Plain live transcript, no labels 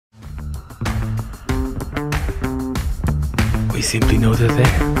We simply know they're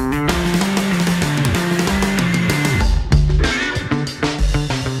there.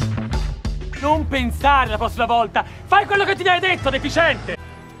 Non pensare la prossima volta! Fai quello che ti viene detto, deficiente!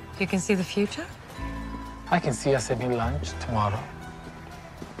 You can see the future? I can see us having lunch tomorrow.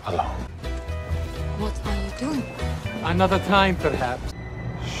 Alone. What are you doing? Another time, perhaps.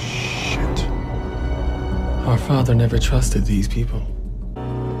 Shit. Our father never trusted these people.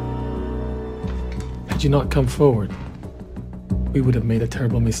 Had you not come forward, we would have made a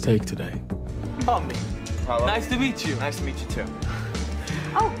terrible mistake today. Tommy. Hello. Nice to meet you. Nice to meet you too.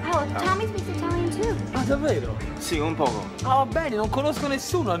 Oh, hello. Tommy speaks Italian too. Ah, davvero? Sì, un poco. Ah, va bene, non conosco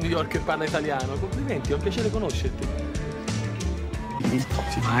nessuno a New York che parla italiano. Complimenti, è un piacere conoscerti.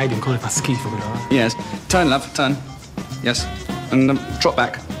 Sì, ma Heidi ancora fa schifo, però. Yes. Turn, love, turn. Yes. And drop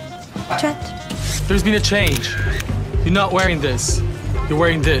back. Chet. There's been a change. You're not wearing this. You're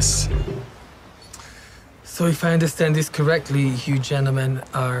wearing this. So if I understand this correctly, you gentlemen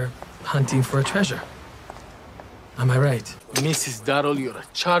are hunting for a treasure. Am I right? Mrs. Darrell, you're a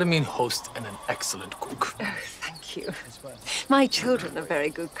charming host and an excellent cook. Oh, thank you. My children are very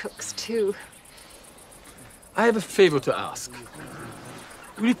good cooks, too. I have a favor to ask.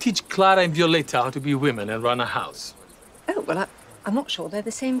 Will you teach Clara and Violetta how to be women and run a house? Oh, well, I'm not sure they're the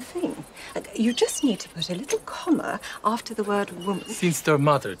same thing. You just need to put a little comma after the word woman. Since their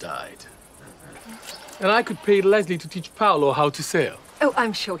mother died. And I could pay Leslie to teach Paolo how to sail. Oh,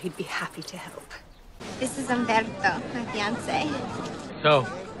 I'm sure he'd be happy to help. This is Umberto, my fiancé. So,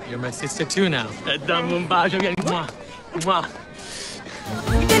 you're my sister too now. Dammi un bacio, vieni qua.